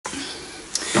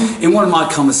In one of my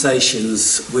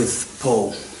conversations with Paul,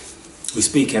 we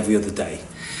speak every other day,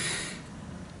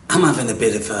 I'm having a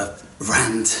bit of a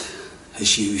rant,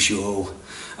 as usual,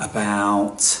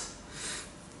 about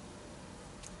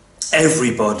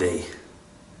everybody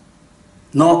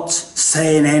not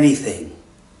saying anything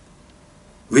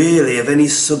really of any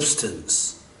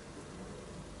substance.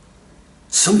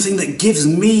 Something that gives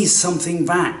me something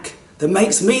back, that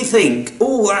makes me think,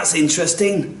 oh, that's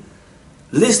interesting.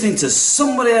 Listening to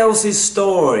somebody else's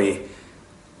story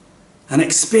and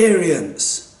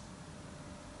experience.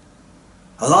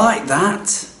 I like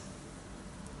that.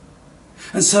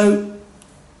 And so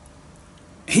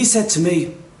he said to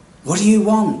me, what do you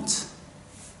want?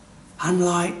 I'm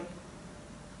like,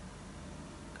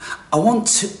 I want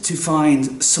to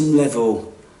find some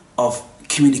level of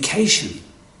communication.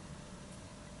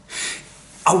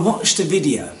 I watched a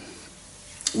video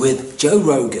with Joe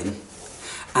Rogan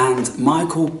and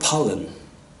Michael Pollan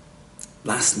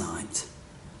last night,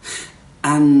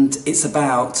 and it's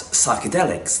about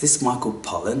psychedelics. This Michael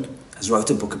Pollan has wrote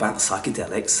a book about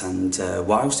psychedelics, and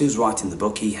whilst he was writing the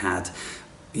book, he had,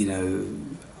 I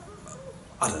don't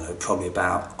know, probably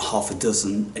about half a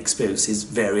dozen experiences,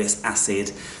 various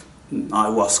acid,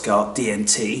 ayahuasca,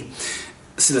 DMT,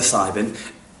 psilocybin,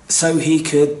 so he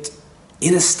could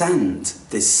understand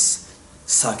this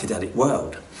psychedelic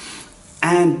world.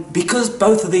 And because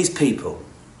both of these people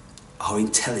are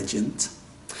intelligent,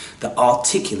 they're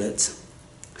articulate,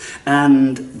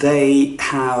 and they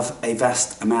have a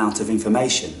vast amount of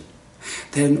information,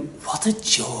 then what a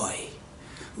joy,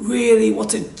 really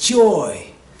what a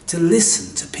joy to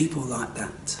listen to people like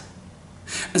that.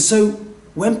 And so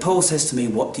when Paul says to me,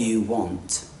 what do you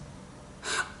want?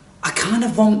 I kind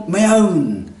of want my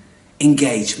own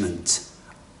engagement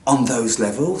on those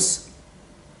levels.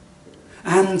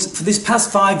 And for this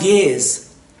past 5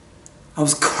 years, I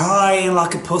was crying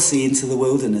like a pussy into the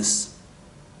wilderness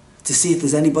to see if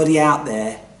there's anybody out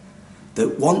there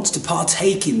that wants to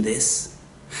partake in this.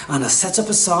 And I set up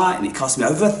a site, and it cost me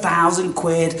over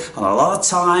 £1,000 and a lot of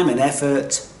time and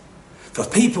effort for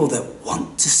people that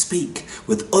want to speak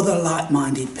with other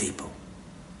like-minded people.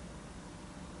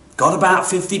 Got about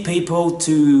 50 people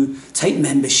to take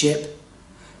membership,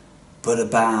 but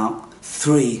about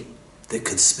 3 that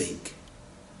could speak.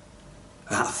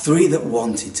 About 3 that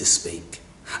wanted to speak.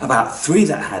 About 3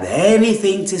 that had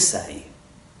anything to say.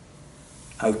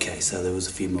 Okay, so there was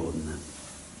a few more than that.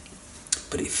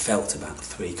 But it felt about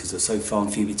 3 because they're so far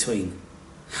and few between.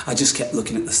 I just kept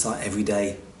looking at the site every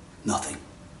day. Nothing.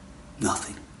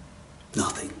 Nothing.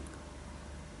 Nothing.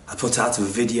 I put out a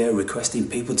video requesting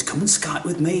people to come and Skype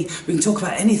with me. We can talk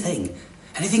about anything.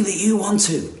 Anything that you want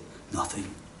to. Nothing.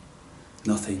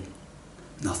 Nothing.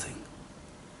 Nothing.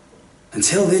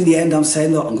 Until in the end I'm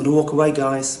saying, look, I'm going to walk away,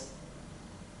 guys.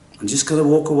 I'm just going to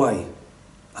walk away.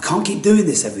 I can't keep doing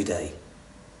this every day.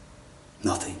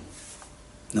 Nothing.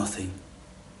 Nothing.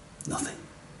 Nothing.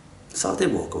 So I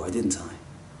did walk away, didn't I?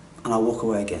 And I'll walk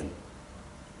away again.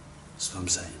 That's what I'm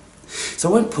saying.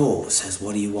 So when Paul says,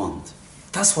 what do you want?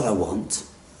 That's what I want.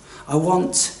 I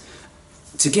want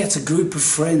to get a group of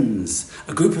friends,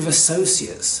 a group of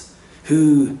associates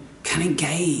who can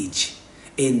engage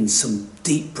in some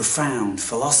deep, profound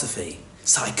philosophy,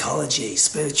 psychology,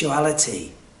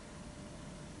 spirituality.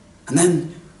 And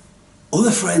then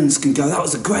other friends can go, that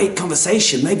was a great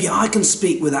conversation. Maybe I can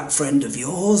speak with that friend of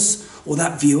yours or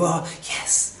that viewer.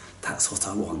 Yes, that's what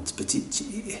I want. But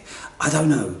I don't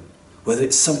know whether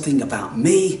it's something about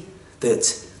me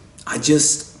that I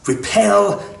just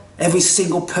repel every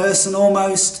single person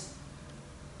almost.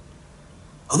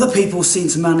 Other people seem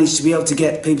to manage to be able to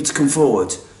get people to come forward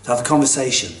to have a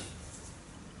conversation.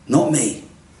 Not me.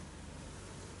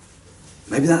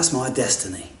 Maybe that's my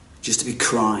destiny, just to be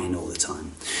crying all the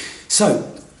time.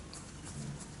 So,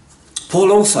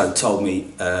 Paul also told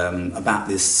me about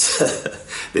this,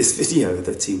 this video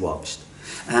that he watched,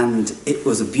 and it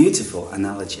was a beautiful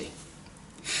analogy.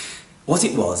 What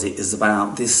it was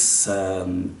about this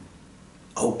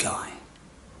old guy,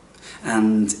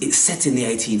 and it's set in the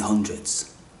 1800s.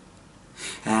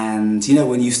 And you know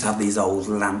when you used to have these old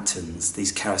lanterns,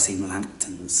 these kerosene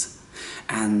lanterns,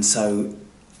 and so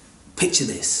picture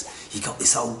this, you got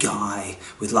this old guy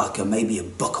with like maybe a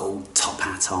buckled top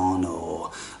hat on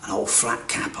or an old flat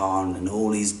cap on and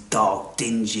all his dark,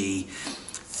 dingy,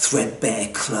 threadbare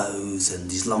clothes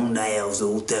and his long nails,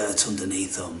 all dirt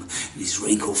underneath them, and his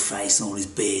wrinkled face and all his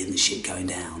beard and shit going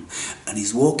down, and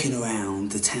he's walking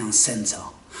around the town centre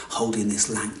holding this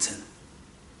lantern,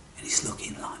 and he's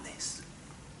looking like this.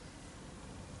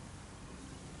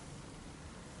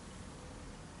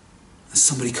 And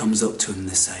somebody comes up to him and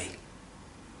they say,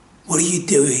 "What are you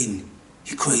doing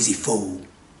 "You crazy fool."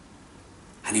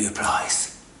 And he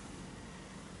replies,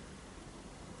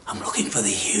 "I'm looking for the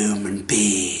human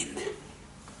being.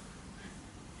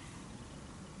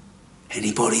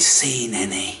 Anybody seen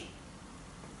any?"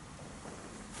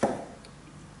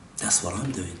 That's what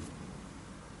I'm doing.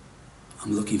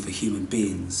 I'm looking for human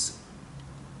beings.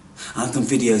 I've done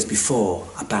videos before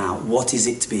about what is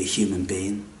it to be a human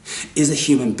being. Is a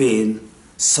human being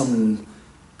some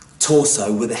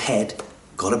torso with a head,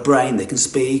 got a brain, they can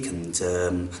speak, and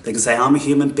they can say, "I'm a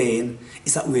human being"?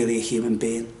 Is that really a human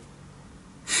being?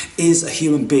 Is a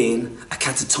human being a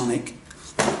catatonic?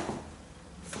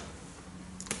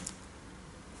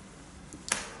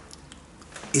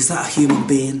 Is that a human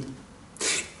being?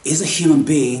 Is a human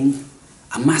being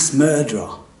a mass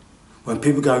murderer? When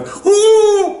people go,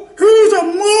 "Oh, he's a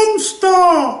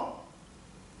monster!"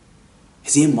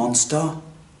 Is he a monster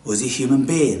or is he a human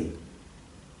being?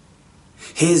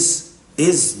 Is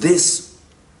this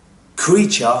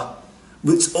creature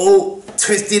that's all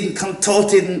twisted and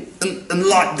contorted and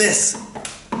like this,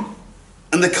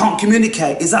 and they can't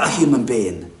communicate, is that a human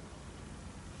being?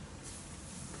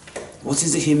 What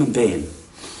is a human being?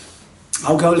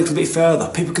 I'll go a little bit further.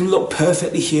 People can look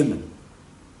perfectly human,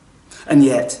 and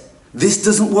yet this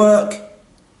doesn't work.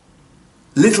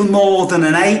 Little more than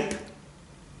an ape.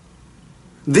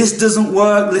 This doesn't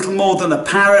work. Little more than a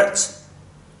parrot.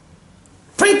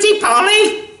 "Pretty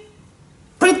Polly!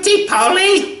 Pretty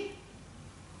Polly!"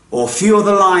 Or a few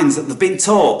other lines that they've been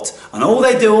taught, and all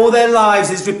they do all their lives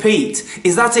is repeat.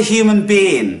 Is that a human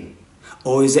being?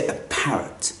 Or is it a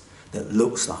parrot that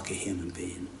looks like a human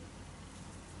being?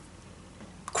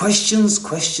 Questions,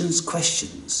 questions,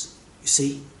 questions, you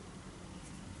see?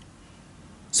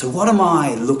 So what am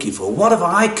I looking for? What have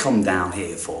I come down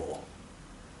here for?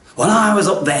 When I was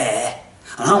up there,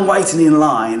 and I'm waiting in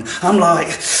line, I'm like,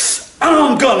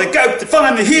 "I'm gonna go to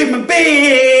find the human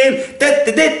being! Da,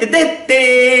 da, da, da, da,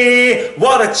 da.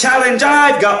 What a challenge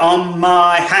I've got on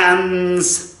my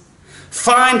hands!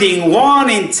 Finding 1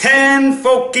 in 10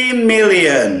 fucking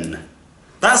million!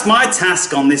 That's my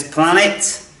task on this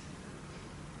planet.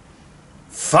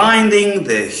 Finding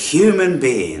the human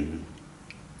being.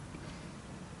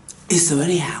 Is there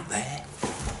any out there?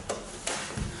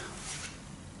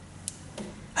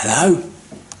 Hello?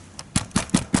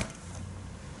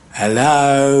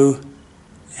 Hello?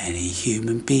 Any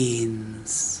human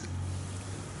beings?